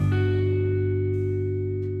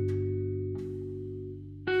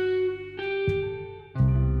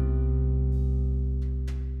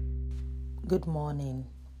Good morning.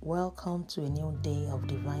 Welcome to a new day of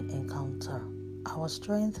divine encounter. Our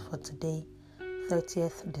strength for today,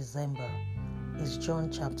 30th December, is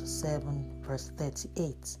John chapter 7, verse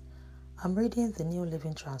 38. I'm reading the New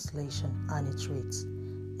Living Translation and it reads,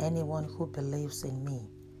 "Anyone who believes in me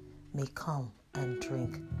may come and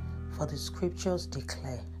drink, for the scriptures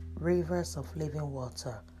declare rivers of living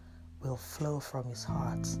water will flow from his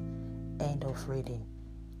heart." End of reading.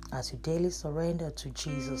 As you daily surrender to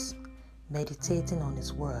Jesus, meditating on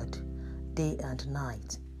his word day and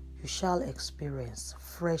night, you shall experience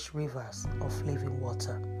fresh rivers of living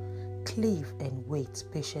water. Cleave and wait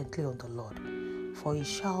patiently on the Lord, for he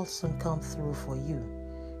shall soon come through for you.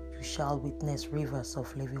 You shall witness rivers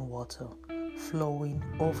of living water flowing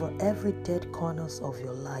over every dead corners of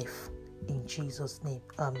your life. In Jesus' name,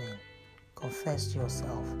 amen. Confess to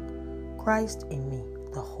yourself, Christ in me,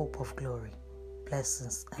 the hope of glory.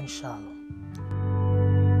 Blessings and shalom.